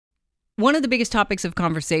One of the biggest topics of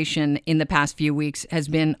conversation in the past few weeks has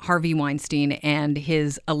been Harvey Weinstein and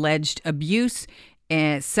his alleged abuse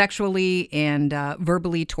sexually and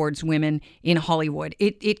verbally towards women in Hollywood.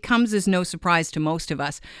 It comes as no surprise to most of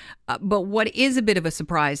us. But what is a bit of a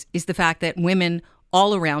surprise is the fact that women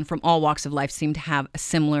all around from all walks of life seem to have a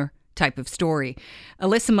similar type of story.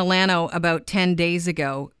 Alyssa Milano, about 10 days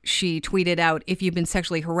ago, she tweeted out, "If you've been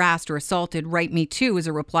sexually harassed or assaulted, write Me Too," as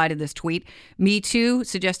a reply to this tweet. Me Too,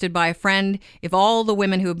 suggested by a friend. If all the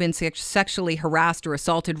women who have been sexually harassed or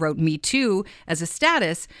assaulted wrote Me Too as a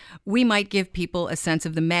status, we might give people a sense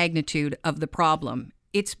of the magnitude of the problem.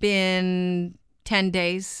 It's been 10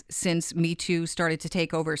 days since Me Too started to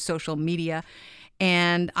take over social media.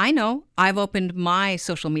 And I know I've opened my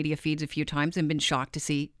social media feeds a few times and been shocked to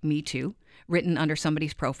see Me Too written under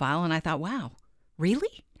somebody's profile. And I thought, wow,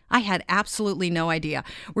 really? I had absolutely no idea.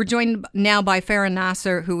 We're joined now by Farah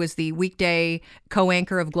Nasser, who is the weekday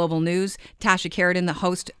co-anchor of Global News, Tasha Keratin, the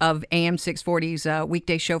host of AM 640's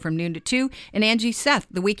weekday show from noon to 2, and Angie Seth,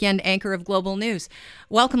 the weekend anchor of Global News.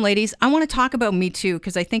 Welcome, ladies. I want to talk about Me Too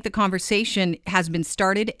because I think the conversation has been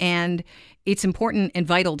started and it's important and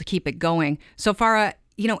vital to keep it going. So, Farah,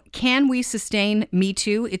 can we sustain Me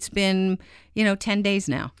Too? It's been, 10 days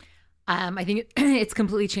now. I think it's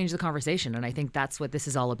completely changed the conversation, and I think that's what this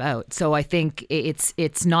is all about. So I think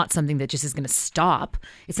it's not something that just is going to stop.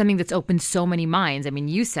 It's something that's opened so many minds. I mean,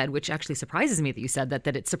 you said, which actually surprises me that you said that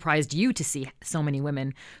it surprised you to see so many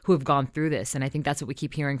women who have gone through this, and I think that's what we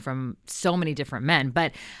keep hearing from so many different men.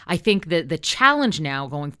 But I think that the challenge now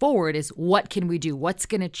going forward is what can we do? What's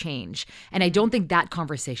going to change? And I don't think that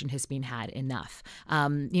conversation has been had enough.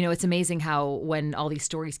 It's amazing how when all these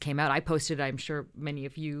stories came out, I posted, I'm sure many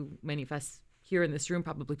of us here in this room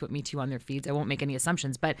probably put Me Too on their feeds. I won't make any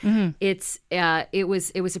assumptions, but it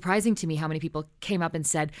was surprising to me how many people came up and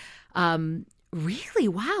said, really,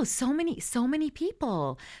 wow, so many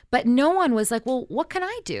people, but no one was like, well, what can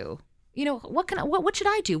I do? What should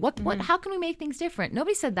I do? How can we make things different?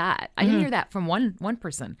 Nobody said that. I didn't hear that from one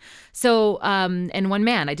person. So, and one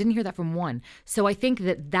man, I didn't hear that from one. So I think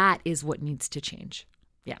that is what needs to change.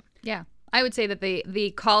 Yeah. Yeah. I would say that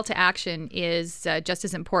the call to action is just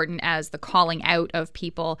as important as the calling out of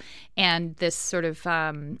people and this sort of,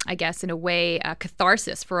 I guess, in a way,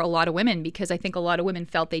 catharsis for a lot of women, because I think a lot of women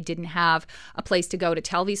felt they didn't have a place to go to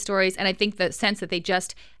tell these stories. And I think the sense that they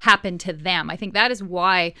just happened to them, I think that is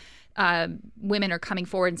why women are coming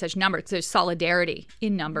forward in such numbers. There's solidarity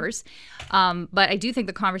in numbers. But I do think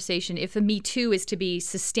the conversation, if the Me Too is to be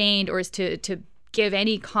sustained or is to give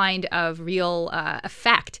any kind of real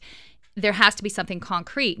effect, there has to be something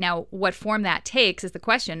concrete. Now, what form that takes is the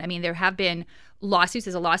question. I mean, there have been lawsuits.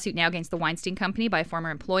 There's a lawsuit now against the Weinstein Company by a former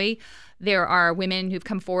employee. There are women who've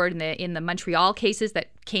come forward in the Montreal cases that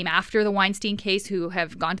came after the Weinstein case who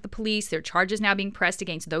have gone to the police. There are charges now being pressed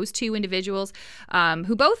against those two individuals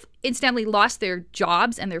who both incidentally lost their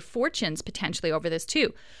jobs and their fortunes potentially over this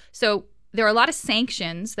too. So there are a lot of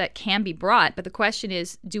sanctions that can be brought, but the question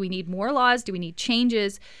is, do we need more laws? Do we need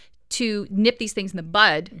changes to nip these things in the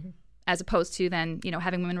bud? Mm-hmm. As opposed to then,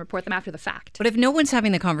 having women report them after the fact. But if no one's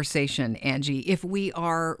having the conversation, Angie, if we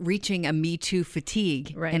are reaching a Me Too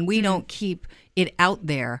fatigue and we don't keep it out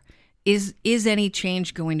there, is any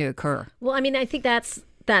change going to occur? Well, I mean, I think that's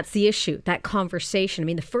the issue, that conversation. I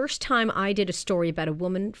mean, the first time I did a story about a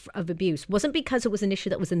woman of abuse wasn't because it was an issue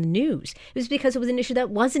that was in the news. It was because it was an issue that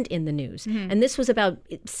wasn't in the news. Mm-hmm. And this was about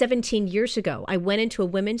 17 years ago. I went into a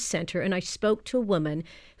women's center and I spoke to a woman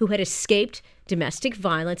who had escaped domestic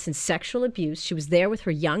violence and sexual abuse. She was there with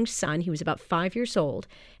her young son. He was about 5 years old,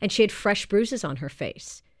 and she had fresh bruises on her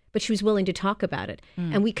face. But she was willing to talk about it.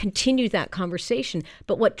 And we continued that conversation.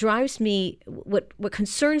 But what drives me, what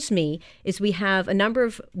concerns me is we have a number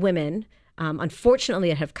of women, unfortunately,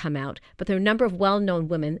 that have come out, but there are a number of well-known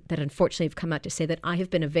women that unfortunately have come out to say that I have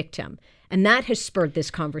been a victim. And that has spurred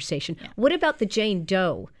this conversation. Yeah. What about the Jane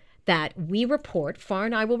Doe that we report, Farah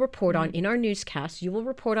and I will report on in our newscast, you will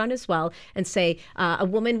report on as well, and say a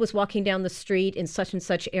woman was walking down the street in such and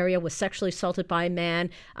such area, was sexually assaulted by a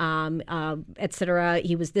man, etc.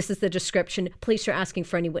 This is the description. Police are asking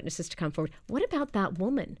for any witnesses to come forward. What about that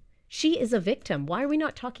woman? She is a victim. Why are we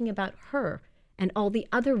not talking about her and all the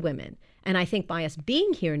other women? And I think by us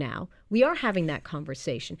being here now, we are having that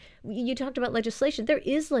conversation. You talked about legislation. There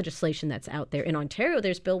is legislation that's out there. In Ontario,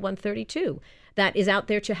 there's Bill 132 that is out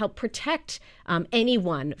there to help protect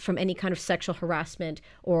anyone from any kind of sexual harassment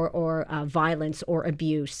or violence or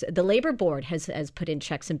abuse. The Labor Board has put in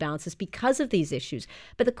checks and balances because of these issues.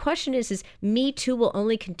 But the question is Me Too will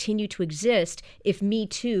only continue to exist if Me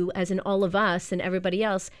Too, as in all of us and everybody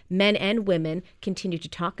else, men and women, continue to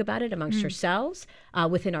talk about it amongst ourselves,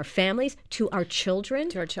 within our families, to our children.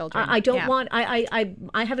 To our children, I don't yeah. want. I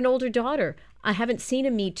have an older daughter. I haven't seen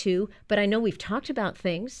a Me Too, but I know we've talked about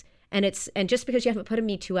things. And just because you haven't put a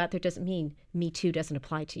Me Too out there doesn't mean Me Too doesn't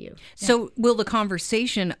apply to you. So will the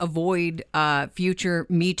conversation avoid future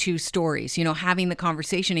Me Too stories? You know, having the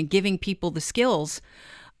conversation and giving people the skill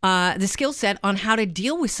set on how to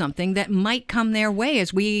deal with something that might come their way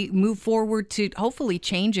as we move forward to hopefully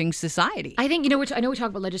changing society. I think, I know we talk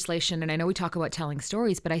about legislation and I know we talk about telling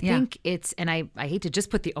stories, but I think it's, and I hate to just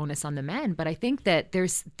put the onus on the men, but I think that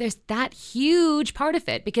there's that huge part of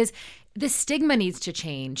it, because the stigma needs to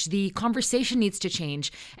change. The conversation needs to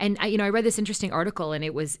change. And I read this interesting article, and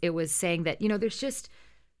it was saying that, there's just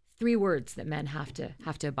 3 words that men have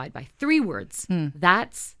to abide by. 3 words.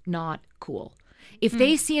 That's not cool. If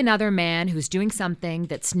they see another man who's doing something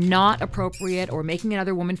that's not appropriate or making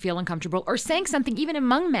another woman feel uncomfortable or saying something even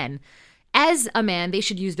among men, as a man, they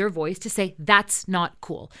should use their voice to say, that's not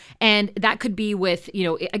cool. And that could be with,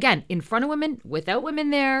 again, in front of women, without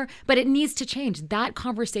women there, but it needs to change. That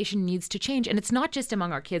conversation needs to change. And it's not just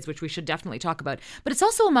among our kids, which we should definitely talk about, but it's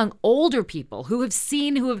also among older people who have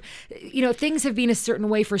things have been a certain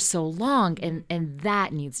way for so long, and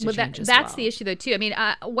that needs to change as well. That's the issue, though, too. I mean,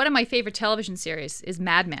 one of my favorite television series is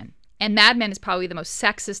Mad Men. And Mad Men is probably the most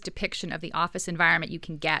sexist depiction of the office environment you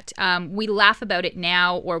can get. We laugh about it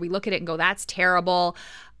now, or we look at it and go, that's terrible.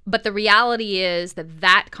 But the reality is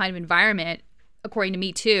that kind of environment, according to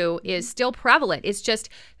Me Too, is still prevalent. It's just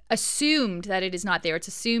assumed that it is not there. It's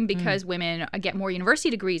assumed because women get more university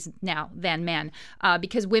degrees now than men,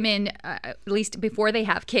 because women, at least before they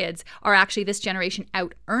have kids, are actually this generation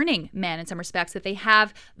out earning men in some respects, that they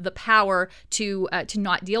have the power to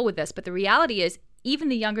not deal with this. But the reality is, even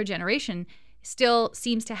the younger generation still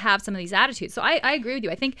seems to have some of these attitudes. So I agree with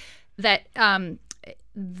you. I think that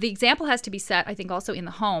the example has to be set, I think, also in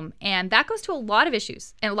the home. And that goes to a lot of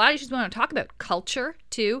issues. And a lot of issues we want to talk about. Culture,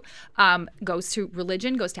 too, goes to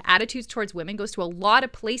religion, goes to attitudes towards women, goes to a lot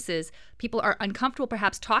of places people are uncomfortable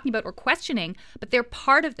perhaps talking about or questioning, but they're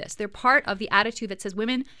part of this. They're part of the attitude that says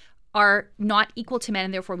women are not equal to men,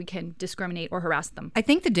 and therefore we can discriminate or harass them. I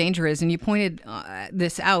think the danger is, and you pointed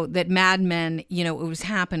this out, that Mad Men, it was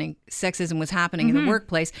happening, sexism was happening in the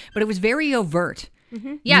workplace, but it was very overt.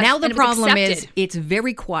 Yes, now the and it was problem is accepted. it's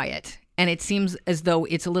very quiet, and it seems as though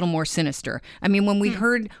it's a little more sinister. I mean, when we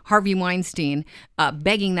heard Harvey Weinstein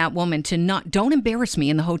begging that woman to don't embarrass me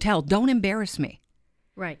in the hotel, don't embarrass me.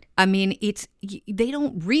 Right. I mean, they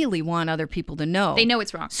don't really want other people to know. They know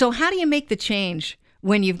it's wrong. So how do you make the change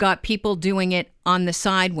when you've got people doing it on the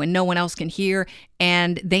side when no one else can hear,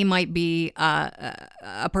 and they might be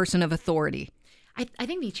a person of authority? I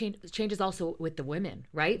think the change is also with the women,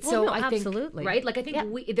 right? Well, so no, I think, absolutely. right? Like I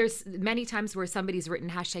think there's many times where somebody's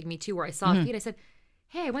written #Me Too where I saw a feed, I said,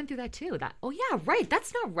 hey, I went through that too. That, oh yeah, right.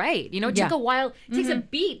 That's not right. It took a while. It takes a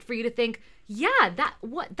beat for you to think, yeah, that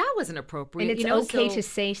wasn't appropriate. And it's okay to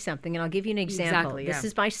say something. And I'll give you an example. Exactly, This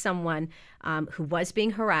is by someone who was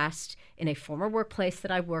being harassed in a former workplace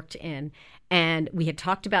that I worked in. And we had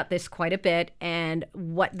talked about this quite a bit. And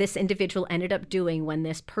what this individual ended up doing when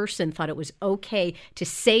this person thought it was okay to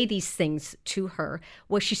say these things to her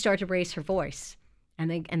was she started to raise her voice. And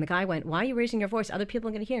the guy went, why are you raising your voice? Other people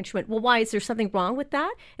are going to hear. And she went, well, why? Is there something wrong with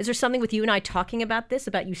that? Is there something with you and I talking about this,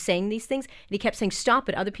 about you saying these things? And he kept saying, stop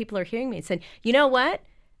it. Other people are hearing me. And said, you know what?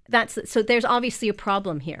 So there's obviously a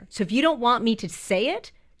problem here. So if you don't want me to say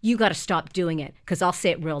it, you got to stop doing it, because I'll say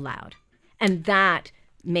it real loud. And that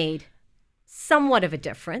made somewhat of a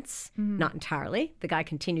difference. Not entirely. The guy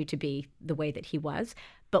continued to be the way that he was.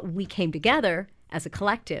 But we came together as a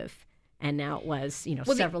collective. And now it was,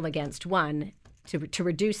 several against one. To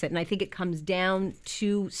reduce it. And I think it comes down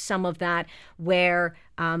to some of that where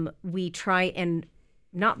we try and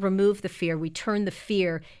not remove the fear, we turn the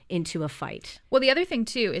fear into a fight. Well, the other thing,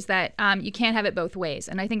 too, is that you can't have it both ways.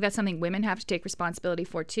 And I think that's something women have to take responsibility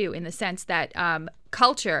for, too, in the sense that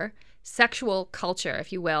culture, sexual culture,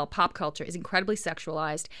 if you will, pop culture, is incredibly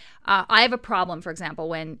sexualized. I have a problem, for example,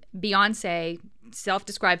 when Beyonce,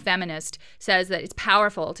 self-described feminist, says that it's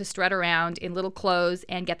powerful to strut around in little clothes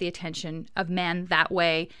and get the attention of men that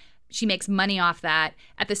way. She makes money off that.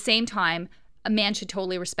 At the same time, a man should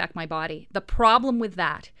totally respect my body. The problem with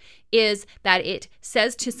that is that it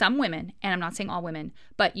says to some women, and I'm not saying all women,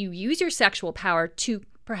 but you use your sexual power to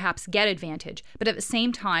perhaps get advantage. But at the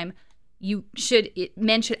same time,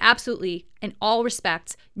 men should absolutely, in all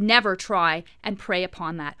respects, never try and prey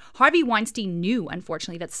upon that. Harvey Weinstein knew,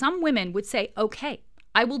 unfortunately, that some women would say, okay,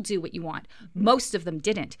 I will do what you want. Most of them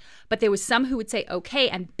didn't. But there was some who would say, okay,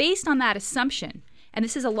 and based on that assumption And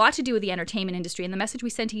this has a lot to do with the entertainment industry and the message we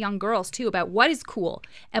send to young girls too about what is cool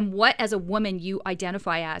and what as a woman you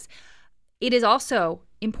identify as. It is also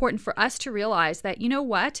important for us to realize that, you know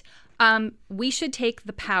what, we should take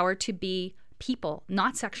the power to be people,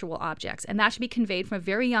 not sexual objects. And that should be conveyed from a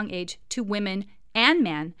very young age to women and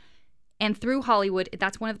men. And through Hollywood,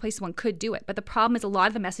 that's one of the places one could do it. But the problem is a lot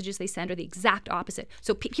of the messages they send are the exact opposite.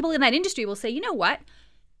 So people in that industry will say, you know what?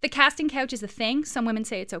 The casting couch is a thing. Some women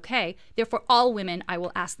say it's okay. Therefore, all women, I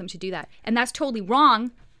will ask them to do that. And that's totally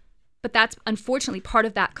wrong. But that's unfortunately part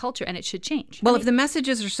of that culture, and it should change. Well, if the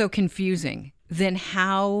messages are so confusing, then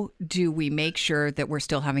how do we make sure that we're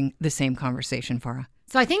still having the same conversation, Farah?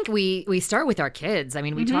 So I think we start with our kids. I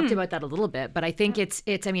mean, we talked about that a little bit, but I think it's.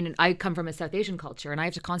 I mean, I come from a South Asian culture, and I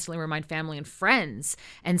have to constantly remind family and friends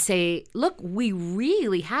and say, look, we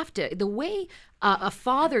really have to. The way a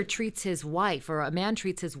father treats his wife or a man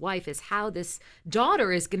treats his wife is how this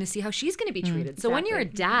daughter is going to see how she's going to be treated. So when you're a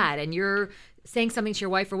dad and you're saying something to your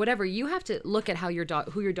wife or whatever, you have to look at how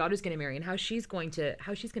who your daughter's going to marry and how she's going to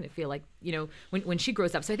feel like, you know, when she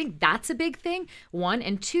grows up. So I think that's a big thing, one.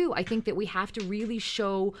 And two, I think that we have to really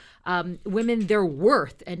show women their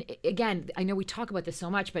worth. And again, I know we talk about this so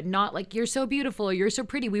much, but not like you're so beautiful or you're so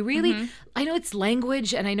pretty. We really, I know it's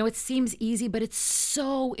language and I know it seems easy, but it's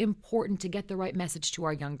so important to get the right message to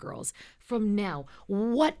our young girls. From now,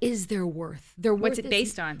 what is their worth? What's it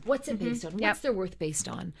based on? What's it based on? What's their worth based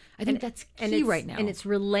on? I think that's key right now. And it's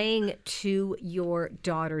relaying to your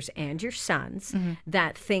daughters and your sons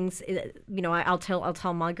that things, you know, I'll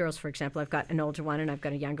tell my girls, for example, I've got an older one and I've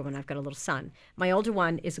got a younger one. I've got a little son. My older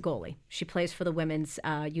one is a goalie. She plays for the women's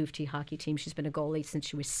U of T hockey team. She's been a goalie since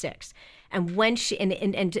she was 6. And when she,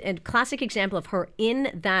 and classic example of her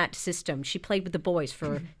in that system, she played with the boys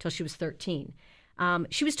till she was 13.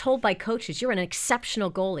 She was told by coaches, you're an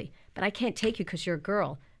exceptional goalie, but I can't take you because you're a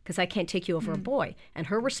girl, because I can't take you over a boy. And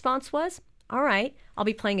her response was, all right, I'll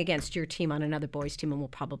be playing against your team on another boys' team and we'll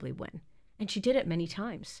probably win. And she did it many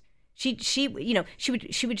times. She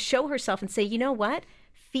would show herself and say, you know what?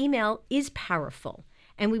 Female is powerful.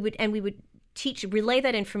 And we would relay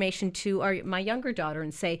that information to my younger daughter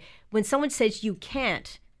and say, when someone says you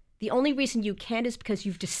can't, the only reason you can't is because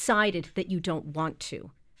you've decided that you don't want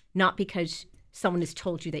to, not because someone has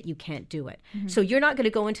told you that you can't do it. So you're not going to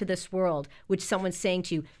go into this world with someone saying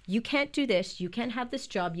to you, you can't do this, you can't have this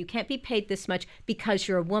job, you can't be paid this much because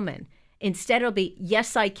you're a woman. Instead, it'll be,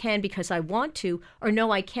 yes, I can because I want to, or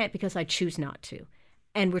no, I can't because I choose not to.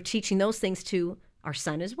 And we're teaching those things to our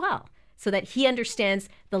son as well, so that he understands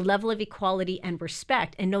the level of equality and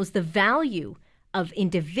respect and knows the value of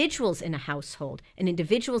individuals in a household and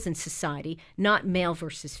individuals in society, not male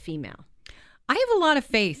versus female. I have a lot of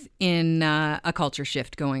faith in a culture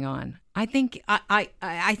shift going on. I think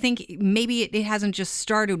I think maybe it hasn't just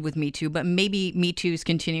started with Me Too, but maybe Me Too is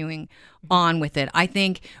continuing on with it. I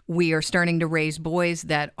think we are starting to raise boys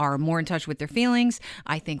that are more in touch with their feelings.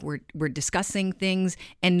 I think we're discussing things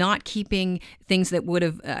and not keeping things that would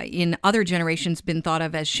have in other generations been thought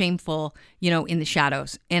of as shameful, you know, in the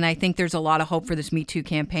shadows. And I think there's a lot of hope for this Me Too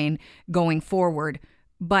campaign going forward.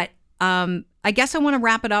 But I guess I want to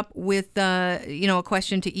wrap it up with, a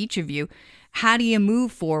question to each of you. How do you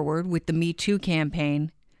move forward with the Me Too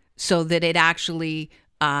campaign so that it actually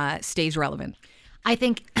stays relevant? I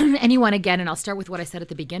think anyone, again, and I'll start with what I said at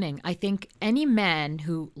the beginning, I think any man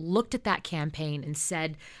who looked at that campaign and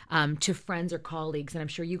said to friends or colleagues, and I'm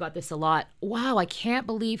sure you got this a lot, wow, I can't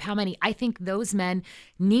believe how many, I think those men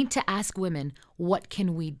need to ask women, what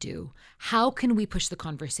can we do? How can we push the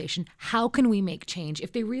conversation? How can we make change?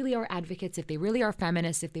 If they really are advocates, if they really are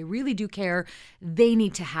feminists, if they really do care, they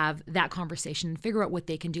need to have that conversation and figure out what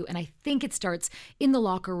they can do. And I think it starts in the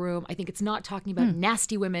locker room. I think it's not talking about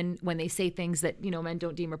nasty women when they say things that, men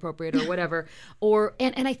don't deem appropriate or whatever.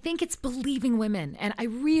 And I think it's believing women. And I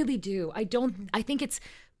really do. I think it's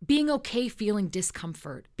being okay feeling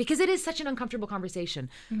discomfort, because it is such an uncomfortable conversation.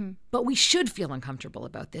 But we should feel uncomfortable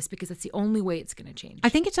about this because that's the only way it's going to change. I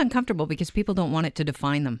think it's uncomfortable because people don't want it to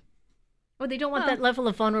define them. Well, they don't want that level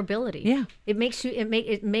of vulnerability. Yeah. It makes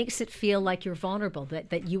it feel like you're vulnerable,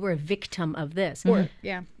 that you were a victim of this.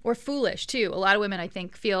 Or foolish too. A lot of women, I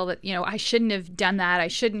think, feel that, I shouldn't have done that. I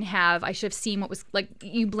should have seen what was, like,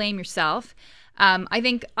 you blame yourself. I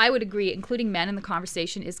think I would agree, including men in the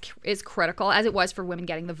conversation is critical, as it was for women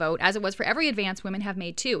getting the vote, as it was for every advance women have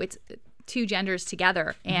made too. It's two genders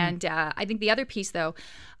together. And I think the other piece, though,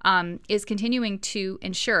 is continuing to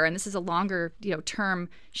ensure, and this is a longer term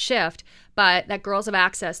shift, but that girls have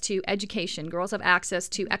access to education, girls have access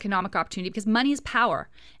to economic opportunity, because money is power.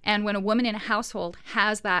 And when a woman in a household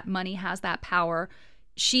has that money, has that power,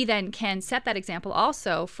 she then can set that example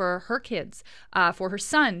also for her kids, for her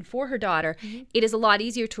son, for her daughter. It is a lot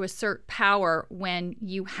easier to assert power when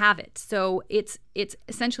you have it. So it's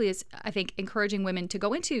essentially is, I think, encouraging women to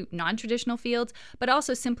go into non-traditional fields, but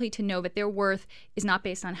also simply to know that their worth is not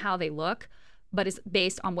based on how they look, but is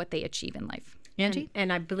based on what they achieve in life. Angie?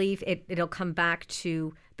 And I believe it'll come back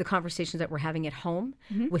to the conversations that we're having at home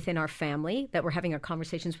within our family, that we're having our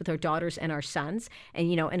conversations with our daughters and our sons. And,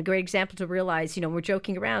 and a great example to realize, we're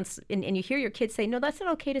joking around and you hear your kids say, no, that's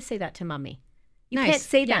not okay to say that to mommy. You Nice. can't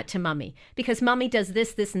say that to mommy because mommy does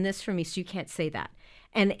this, this, and this for me, so you can't say that.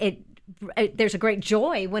 And there's a great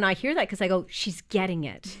joy when I hear that because I go, she's getting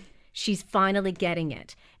it. She's finally getting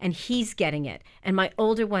it, and he's getting it, and my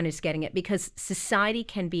older one is getting it, because society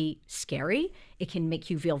can be scary. It can make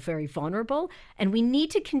you feel very vulnerable, and we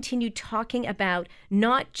need to continue talking about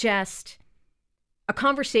not just a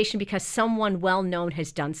conversation because someone well-known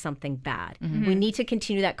has done something bad. We need to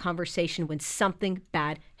continue that conversation when something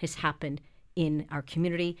bad has happened in our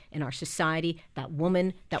community, in our society, that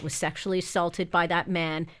woman that was sexually assaulted by that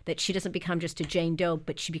man, that she doesn't become just a Jane Doe,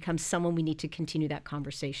 but she becomes someone we need to continue that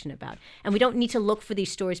conversation about. And we don't need to look for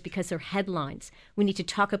these stories because they're headlines. We need to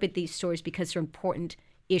talk about these stories because they're important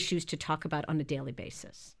issues to talk about on a daily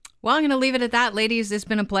basis. Well, I'm going to leave it at that, ladies. It's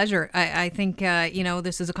been a pleasure. I think,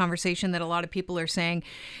 this is a conversation that a lot of people are saying,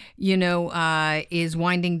 is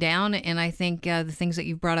winding down. And I think the things that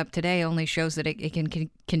you've brought up today only shows that it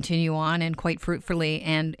can continue on and quite fruitfully,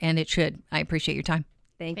 and it should. I appreciate your time.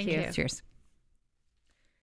 Thank Thank you. you. Cheers.